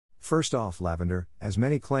First off, lavender, as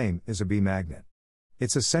many claim, is a bee magnet.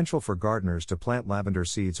 It's essential for gardeners to plant lavender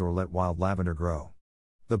seeds or let wild lavender grow.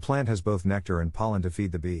 The plant has both nectar and pollen to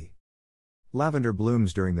feed the bee. Lavender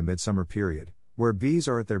blooms during the midsummer period, where bees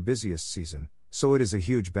are at their busiest season, so it is a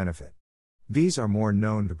huge benefit. Bees are more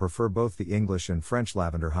known to prefer both the English and French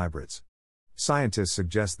lavender hybrids. Scientists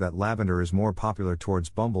suggest that lavender is more popular towards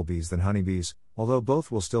bumblebees than honeybees, although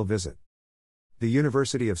both will still visit. The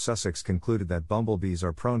University of Sussex concluded that bumblebees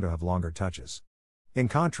are prone to have longer touches. In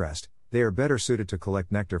contrast, they are better suited to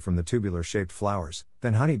collect nectar from the tubular-shaped flowers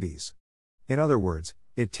than honeybees. In other words,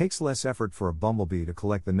 it takes less effort for a bumblebee to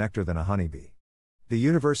collect the nectar than a honeybee. The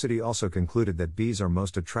university also concluded that bees are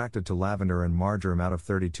most attracted to lavender and marjoram out of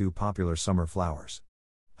 32 popular summer flowers.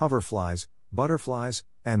 Hoverflies, butterflies,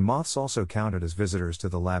 and moths also counted as visitors to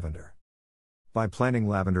the lavender. By planting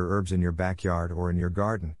lavender herbs in your backyard or in your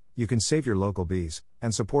garden, you can save your local bees,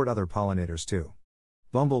 and support other pollinators too.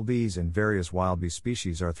 Bumblebees and various wild bee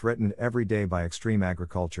species are threatened every day by extreme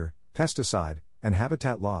agriculture, pesticide, and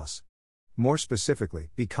habitat loss. More specifically,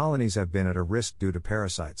 bee colonies have been at a risk due to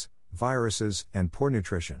parasites, viruses, and poor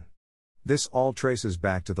nutrition. This all traces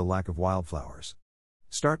back to the lack of wildflowers.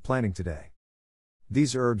 Start planting today.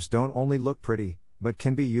 These herbs don't only look pretty, but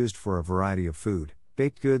can be used for a variety of food,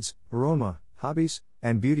 baked goods, aroma, hobbies,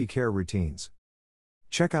 and beauty care routines.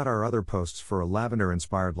 Check out our other posts for a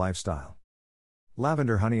lavender-inspired lifestyle.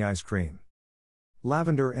 Lavender honey ice cream.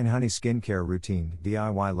 Lavender and honey skincare routine,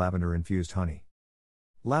 DIY lavender infused honey.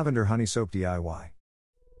 Lavender honey soap DIY.